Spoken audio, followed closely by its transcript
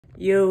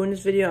Yo, in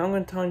this video, I'm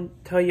going to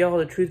tell y'all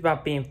the truth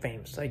about being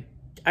famous. Like,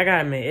 I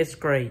gotta admit, it's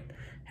great.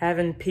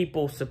 Having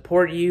people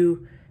support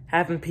you,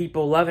 having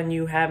people loving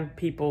you, having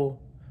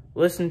people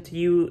listen to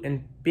you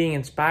and being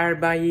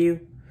inspired by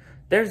you.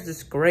 There's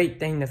this great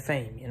thing to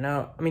fame, you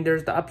know? I mean,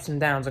 there's the ups and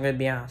downs, I'm going to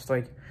be honest.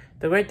 Like,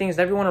 the great thing is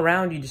everyone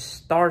around you just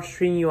starts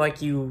treating you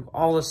like you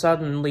all of a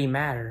suddenly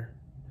matter.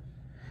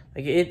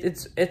 Like,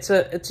 it's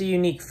a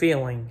unique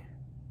feeling.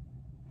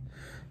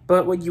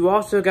 But what you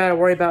also got to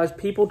worry about is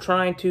people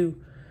trying to,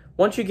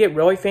 once you get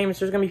really famous,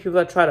 there's going to be people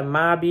that try to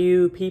mob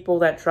you, people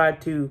that try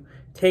to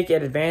take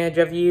advantage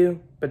of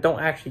you, but don't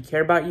actually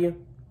care about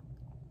you.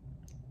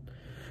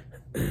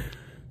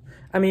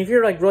 I mean, if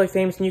you're, like, really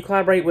famous and you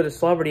collaborate with a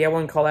celebrity, I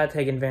wouldn't call that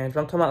taking advantage.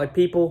 But I'm talking about, like,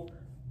 people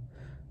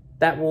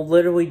that will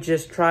literally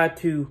just try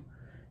to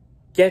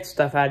get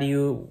stuff out of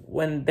you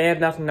when they have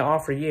nothing to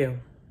offer you.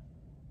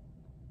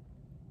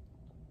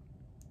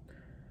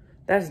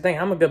 That's the thing.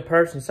 I'm a good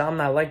person, so I'm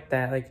not like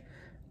that. Like,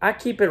 I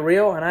keep it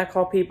real and I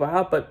call people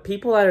out, but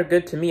people that are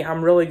good to me,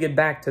 I'm really good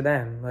back to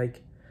them.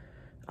 Like,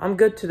 I'm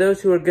good to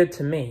those who are good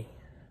to me.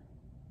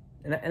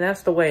 And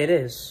that's the way it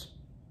is.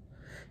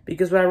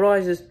 Because what I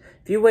realize is,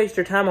 if you waste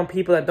your time on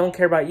people that don't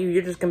care about you,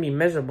 you're just going to be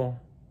miserable.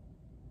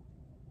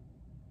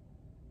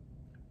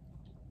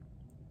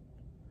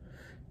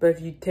 But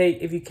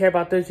if you care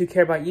about those who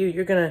care about you,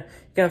 you're gonna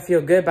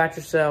feel good about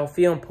yourself,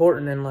 feel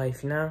important in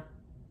life, you know?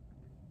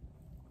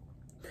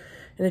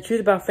 And the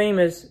truth about fame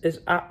is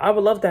I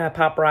would love to have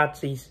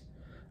paparazzis.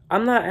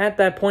 I'm not at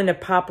that point of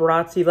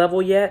paparazzi level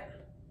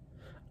yet.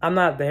 I'm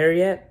not there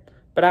yet,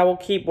 but I will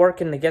keep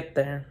working to get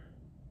there.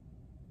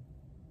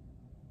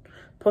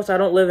 Plus, I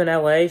don't live in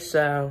LA,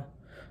 so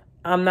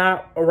I'm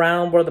not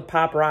around where the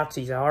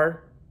paparazzis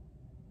are.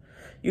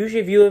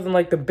 Usually, if you live in,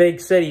 like, the big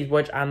cities,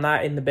 which I'm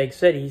not in the big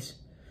cities,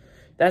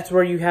 that's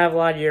where you have a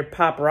lot of your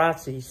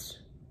paparazzis.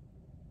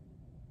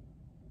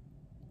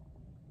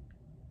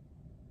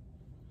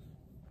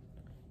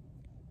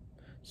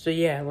 So,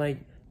 yeah, like,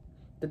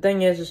 the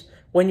thing is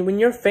when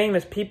you're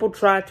famous, people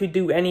try to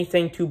do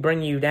anything to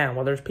bring you down.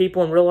 Whether it's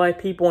people in real life,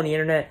 people on the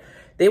internet,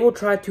 they will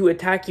try to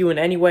attack you in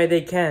any way they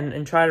can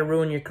and try to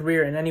ruin your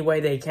career in any way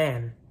they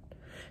can.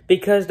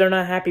 Because they're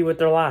not happy with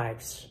their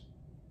lives.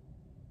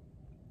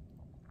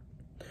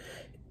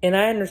 And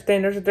I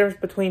understand there's a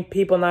difference between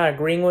people not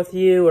agreeing with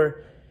you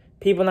or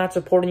people not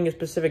supporting a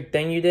specific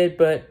thing you did,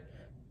 but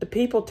the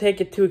people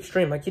take it too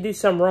extreme. Like, you do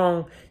something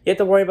wrong, you have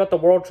to worry about the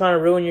world trying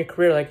to ruin your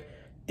career. Like,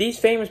 these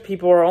famous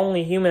people are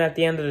only human at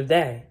the end of the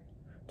day.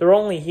 They're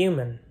only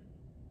human.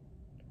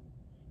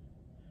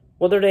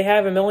 Whether they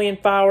have 1 million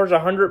followers,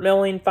 100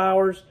 million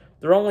followers,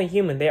 they're only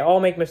human. They all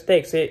make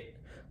mistakes.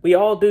 We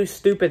all do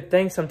stupid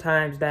things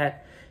sometimes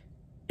that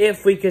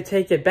if we could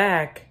take it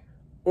back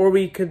or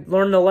we could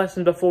learn the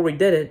lesson before we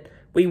did it,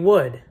 we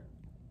would.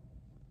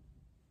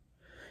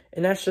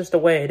 And that's just the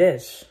way it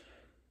is.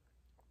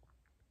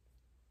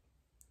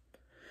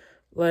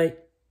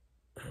 Like,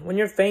 when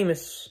you're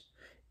famous,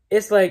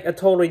 it's like a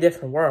totally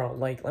different world.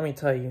 Like, let me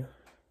tell you.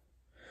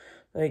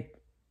 Like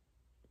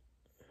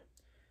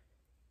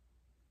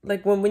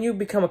when you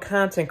become a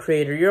content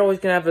creator, you're always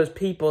going to have those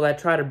people that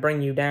try to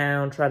bring you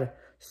down, try to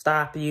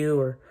stop you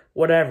or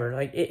whatever.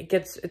 Like, it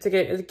gets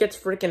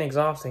freaking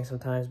exhausting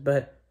sometimes.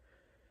 But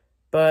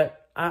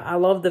I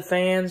love the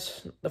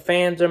fans. The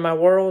fans are my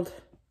world.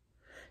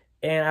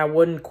 And I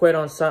wouldn't quit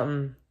on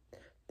something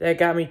that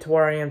got me to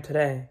where I am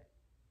today.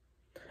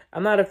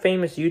 I'm not a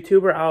famous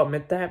YouTuber, I'll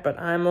admit that, but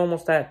I'm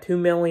almost at 2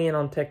 million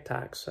on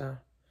TikTok, so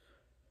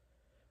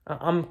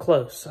I'm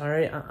close,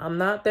 alright? I'm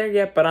not there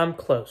yet, but I'm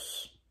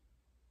close.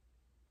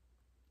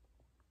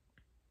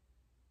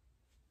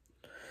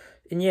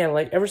 And yeah,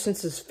 like, ever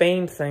since this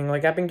fame thing,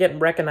 like, I've been getting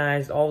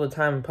recognized all the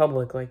time in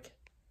public, like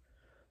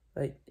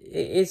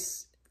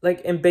it's,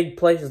 like, in big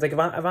places. Like, if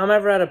I'm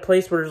ever at a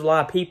place where there's a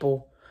lot of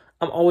people,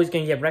 I'm always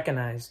going to get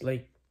recognized,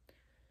 like,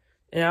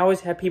 and I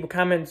always have people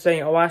comment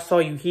saying, oh, I saw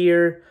you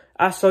here,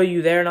 I saw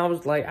you there, and I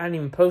was like, I didn't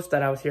even post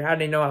that I was here. How did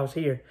they know I was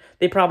here?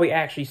 They probably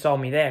actually saw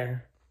me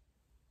there.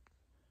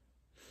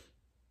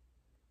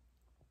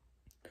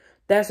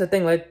 That's the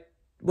thing, like,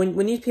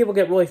 when these people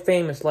get really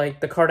famous, like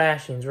the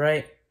Kardashians,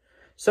 right?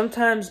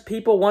 Sometimes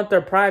people want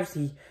their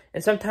privacy,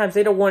 and sometimes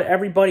they don't want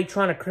everybody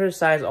trying to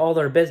criticize all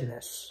their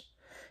business.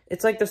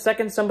 It's like the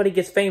second somebody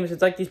gets famous,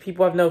 it's like these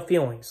people have no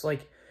feelings.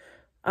 Like,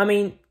 I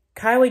mean,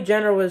 Kylie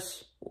Jenner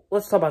was,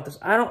 let's talk about this.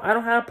 I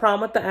don't have a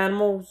problem with the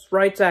animal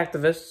rights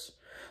activists.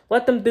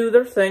 Let them do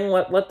their thing.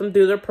 Let them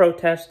do their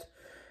protest.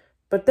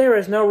 But there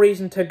is no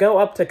reason to go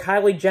up to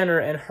Kylie Jenner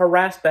and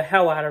harass the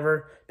hell out of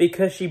her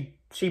because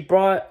she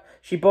bought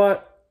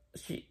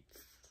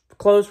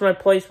clothes from a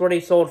place where they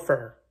sold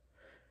fur.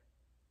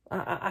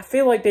 I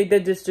feel like they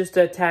did this just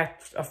to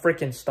attack a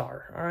freaking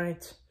star,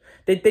 alright?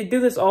 They do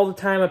this all the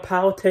time with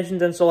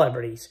politicians and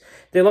celebrities.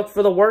 They look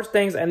for the worst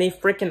things and they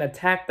freaking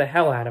attack the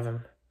hell out of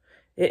them.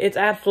 It's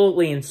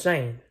absolutely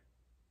insane.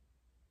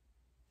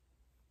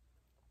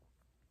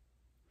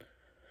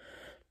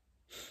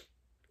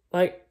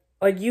 Like,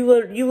 Like, you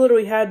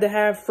literally had to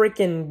have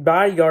freaking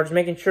bodyguards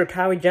making sure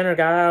Kylie Jenner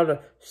got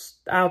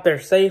out there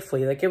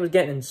safely. Like, it was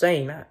getting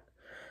insane.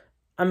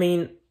 I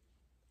mean,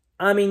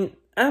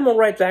 animal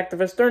rights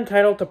activists, they're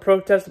entitled to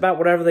protest about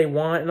whatever they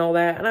want and all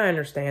that, and I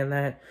understand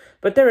that.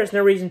 But there is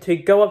no reason to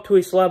go up to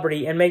a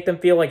celebrity and make them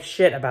feel like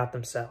shit about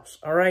themselves,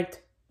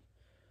 alright?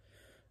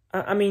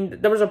 I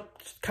mean, there was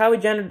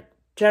Kylie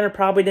Jenner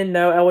probably didn't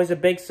know. LA's a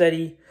big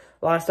city.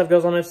 A lot of stuff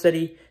goes on in the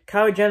city.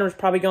 Kylie Jenner was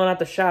probably going out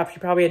to shop. She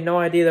probably had no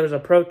idea there was a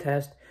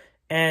protest.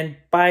 And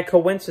by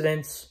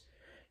coincidence,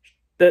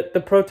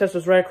 the protest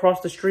was right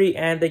across the street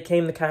and they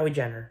came to Kylie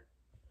Jenner.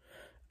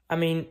 I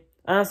mean,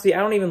 honestly, I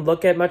don't even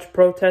look at much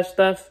protest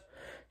stuff.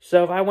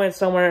 So if I went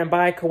somewhere and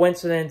by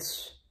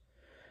coincidence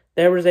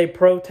there was a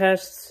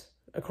protest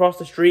across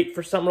the street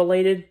for something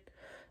related,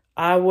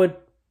 I would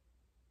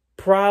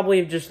probably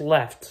have just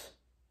left.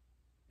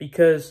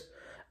 Because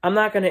I'm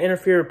not going to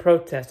interfere with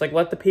protests. Like,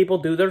 let the people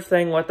do their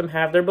thing. Let them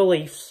have their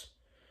beliefs.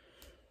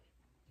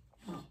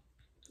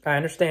 I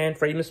understand.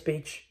 Freedom of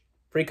speech.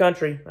 Free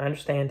country. I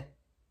understand.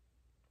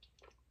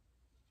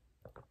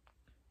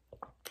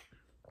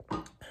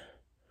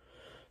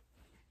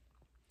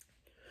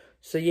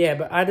 So, yeah,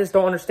 but I just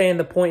don't understand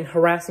the point in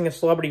harassing a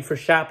celebrity for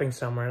shopping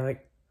somewhere.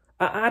 Like,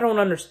 I don't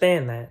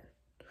understand that.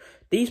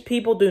 These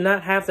people do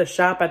not have to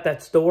shop at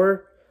that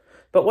store.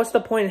 But what's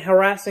the point in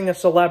harassing a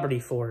celebrity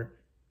for it?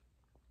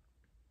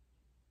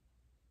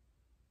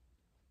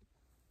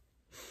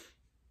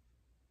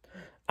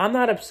 I'm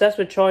not obsessed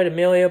with Charli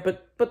D'Amelio,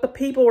 but the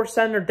people were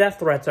sending her death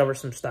threats over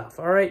some stuff,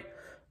 alright?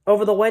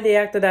 Over the way they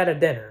acted at a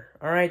dinner,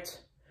 alright?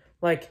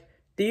 Like,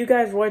 do you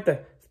guys want to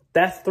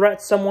death threat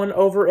someone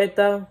over it,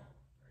 though?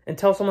 And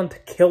tell someone to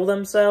kill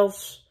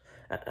themselves?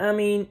 I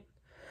mean,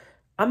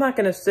 I'm not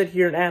going to sit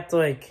here and act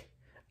like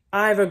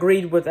I've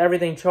agreed with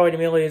everything Charli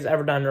D'Amelio has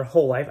ever done in her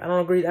whole life. I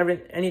don't agree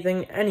with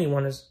anything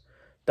anyone has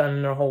done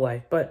in their whole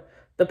life, but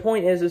the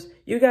point is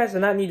you guys do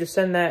not need to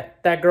send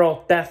that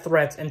girl death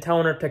threats and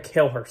telling her to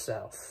kill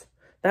herself.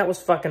 That was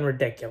fucking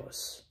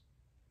ridiculous.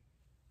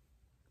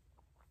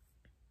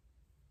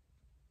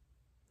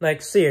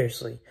 Like,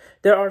 seriously.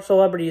 There are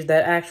celebrities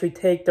that actually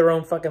take their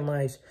own fucking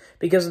lives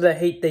because of the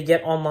hate they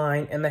get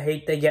online and the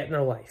hate they get in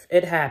their life.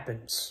 It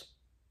happens.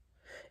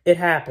 It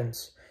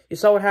happens. You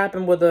saw what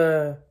happened with,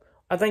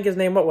 I think his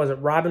name, what was it?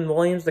 Robin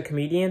Williams, the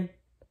comedian?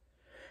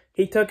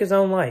 He took his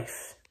own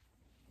life.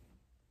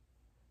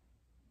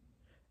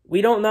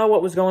 We don't know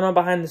what was going on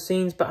behind the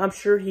scenes, but I'm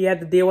sure he had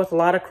to deal with a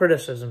lot of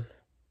criticism.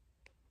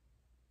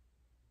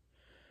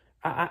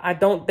 I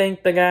don't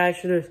think the guy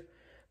should have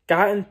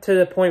gotten to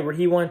the point where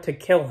he wanted to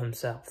kill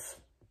himself.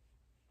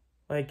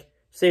 Like,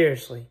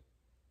 seriously.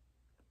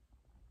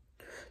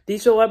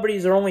 These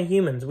celebrities are only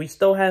humans. We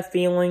still have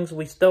feelings.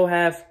 We still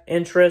have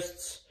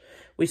interests.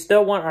 We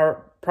still want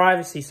our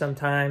privacy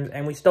sometimes,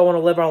 and we still want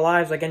to live our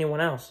lives like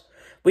anyone else.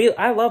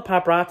 I love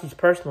paparazzis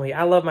personally.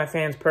 I love my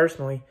fans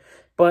personally.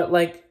 But,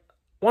 like,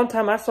 one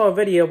time I saw a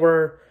video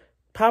where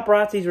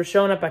paparazzis were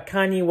showing up at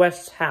Kanye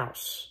West's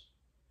house.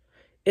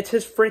 It's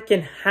his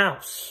freaking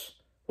house.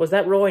 Was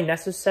that really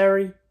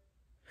necessary?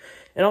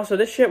 And also,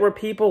 this shit where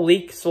people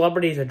leak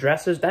celebrities'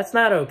 addresses, that's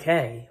not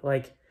okay.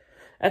 Like,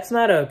 that's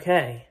not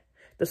okay.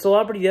 The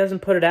celebrity doesn't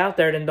put it out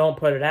there, then don't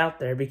put it out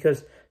there,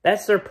 because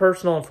that's their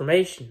personal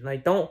information.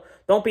 Like, don't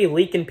be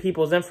leaking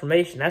people's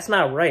information. That's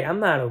not right.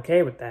 I'm not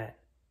okay with that.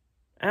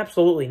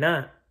 Absolutely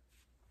not.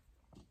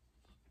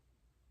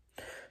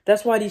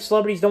 That's why these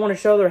celebrities don't want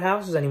to show their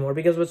houses anymore,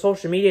 because with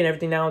social media and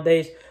everything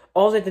nowadays,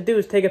 all they have to do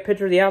is take a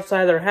picture of the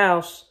outside of their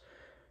house,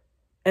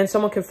 and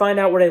someone can find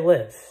out where they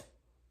live.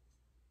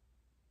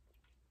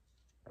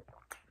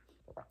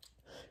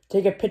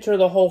 Take a picture of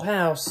the whole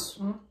house.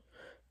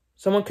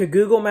 Someone could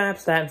Google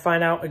Maps that and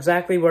find out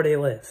exactly where they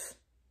live.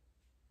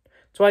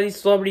 That's why these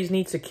celebrities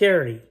need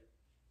security.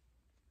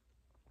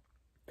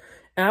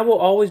 And I will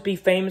always be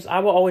famous. I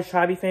will always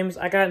try to be famous.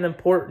 I got an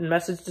important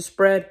message to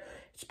spread.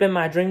 It's been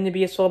my dream to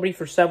be a celebrity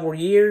for several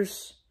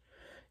years.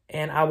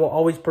 And I will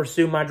always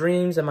pursue my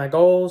dreams and my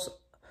goals.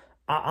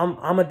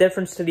 I'm a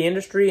difference to the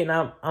industry, and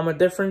I'm a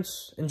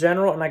difference in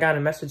general, and I got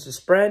a message to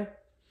spread.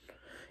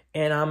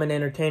 And I'm an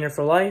entertainer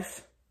for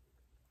life.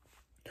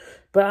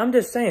 But I'm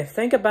just saying,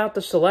 think about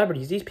the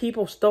celebrities. These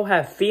people still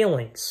have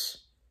feelings.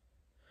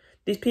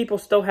 These people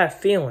still have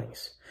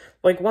feelings.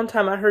 Like, one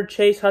time I heard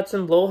Chase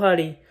Hudson, Lil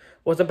Huddy,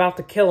 was about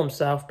to kill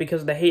himself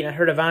because of the hate, and I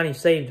heard Ivani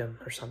saved him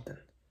or something.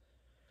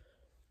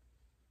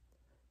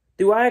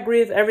 Do I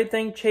agree with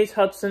everything Chase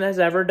Hudson has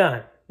ever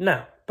done?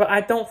 No. But I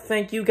don't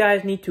think you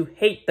guys need to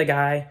hate the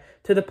guy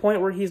to the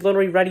point where he's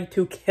literally ready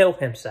to kill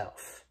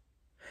himself.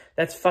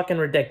 That's fucking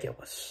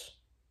ridiculous.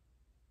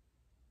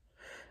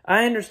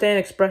 I understand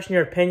expressing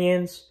your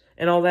opinions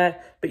and all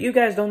that, but you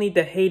guys don't need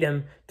to hate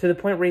him to the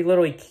point where he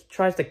literally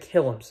tries to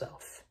kill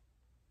himself.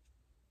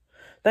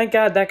 Thank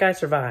God that guy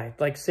survived.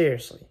 Like,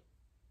 seriously.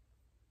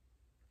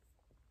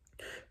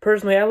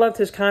 Personally, I loved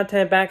his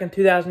content back in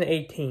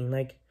 2018.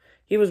 Like,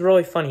 he was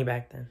really funny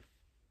back then.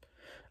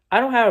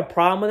 I don't have a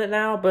problem with it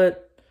now,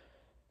 but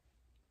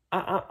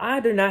I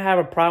do not have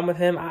a problem with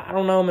him. I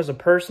don't know him as a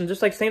person.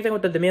 Just like same thing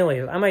with the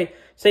D'Amelios. I might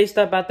say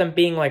stuff about them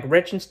being like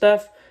rich and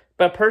stuff,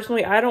 but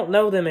personally, I don't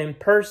know them in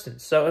person.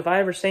 So if I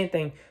ever say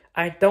anything,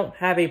 I don't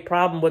have a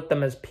problem with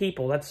them as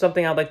people. That's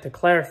something I'd like to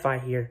clarify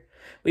here.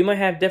 We might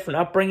have different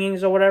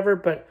upbringings or whatever,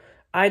 but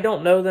I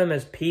don't know them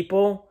as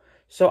people,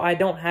 so I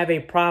don't have a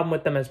problem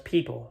with them as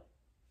people.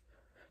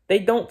 They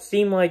don't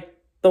seem like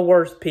the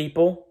worst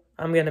people,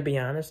 I'm going to be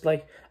honest.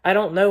 Like, I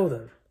don't know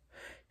them.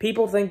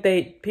 People think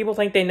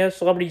they know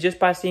celebrities just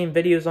by seeing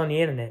videos on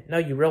the internet. No,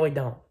 you really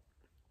don't.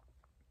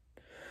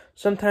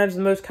 Sometimes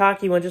the most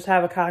cocky ones just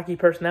have a cocky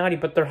personality,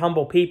 but they're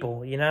humble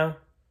people, you know?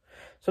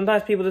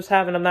 Sometimes people just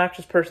have an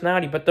obnoxious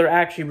personality, but they're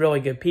actually really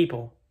good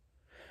people.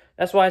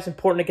 That's why it's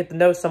important to get to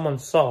know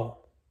someone's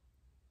soul.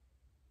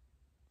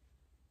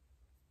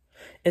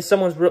 And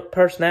someone's real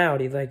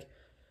personality. Like,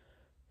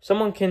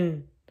 someone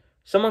can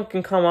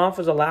come off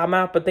as a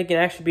loudmouth, but they can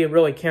actually be a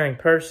really caring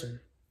person.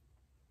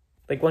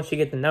 Like, once you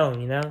get to know them,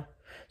 you know?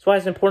 That's why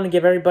it's important to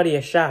give everybody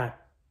a shot.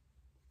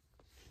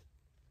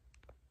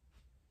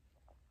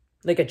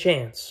 Like, a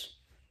chance.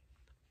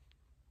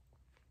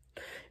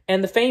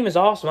 And the fame is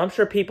awesome. I'm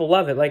sure people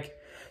love it. Like,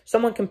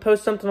 someone can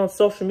post something on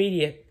social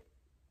media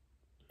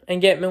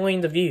and get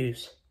millions of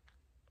views.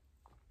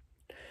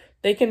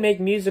 They can make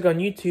music on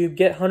YouTube,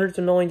 get hundreds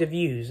of millions of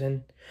views.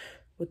 And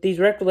with these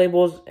record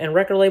labels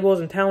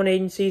and talent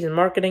agencies and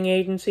marketing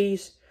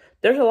agencies,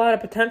 there's a lot of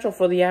potential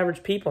for the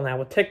average people now.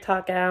 With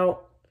TikTok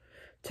out,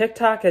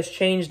 TikTok has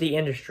changed the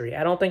industry.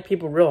 I don't think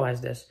people realize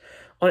this.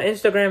 On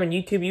Instagram and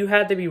YouTube, you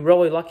had to be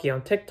really lucky.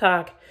 On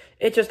TikTok,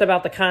 it's just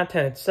about the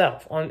content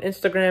itself. On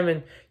Instagram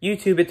and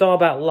YouTube, it's all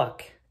about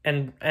luck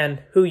and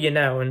who you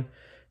know and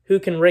who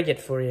can rig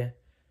it for you.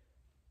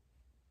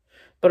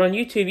 But on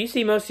YouTube, you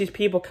see most of these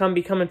people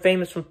becoming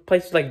famous from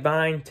places like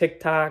Vine,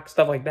 TikTok,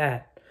 stuff like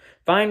that.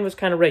 Vine was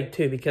kind of rigged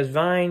too, because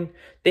Vine,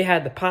 they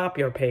had the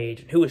popular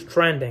page, who was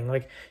trending.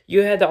 Like,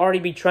 you had to already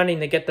be trending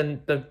to get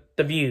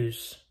the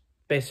views,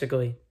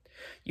 basically.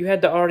 You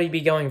had to already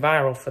be going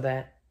viral for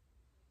that.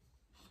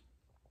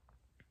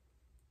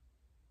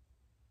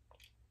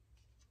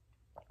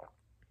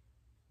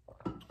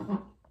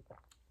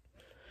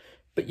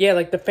 But yeah,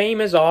 like, the fame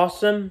is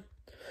awesome,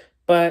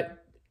 but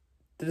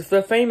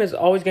the fame is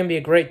always going to be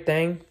a great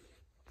thing.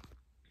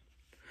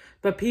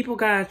 But people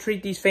gotta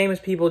treat these famous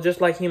people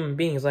just like human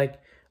beings. Like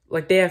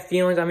they have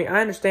feelings. I mean,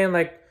 I understand,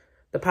 like,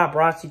 the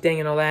paparazzi thing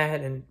and all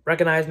that, and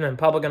recognizing them in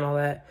public and all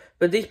that.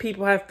 But these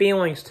people have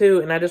feelings,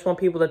 too, and I just want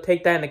people to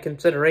take that into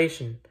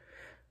consideration.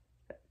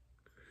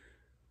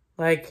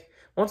 Like,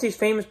 once these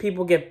famous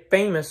people get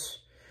famous,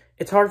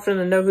 it's hard for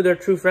them to know who their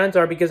true friends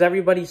are because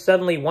everybody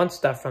suddenly wants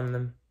stuff from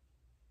them.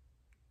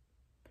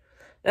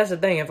 That's the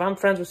thing. If I'm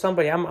friends with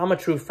somebody, I'm a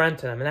true friend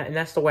to them, and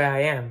that's the way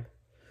I am.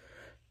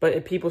 But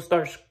if people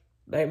start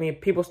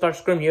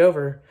screwing you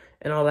over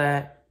and all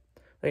that,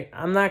 like,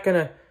 I'm not going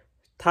to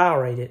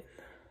tolerate it.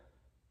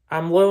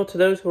 I'm loyal to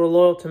those who are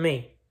loyal to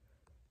me.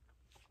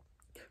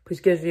 Please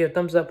give this video a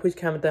thumbs up. Please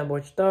comment down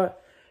what you thought.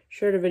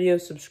 Share the video,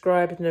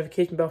 subscribe, hit the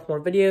notification bell for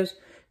more videos.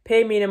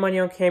 Pay me the money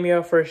on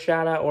Cameo for a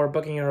shout out or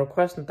booking a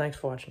request, and thanks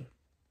for watching.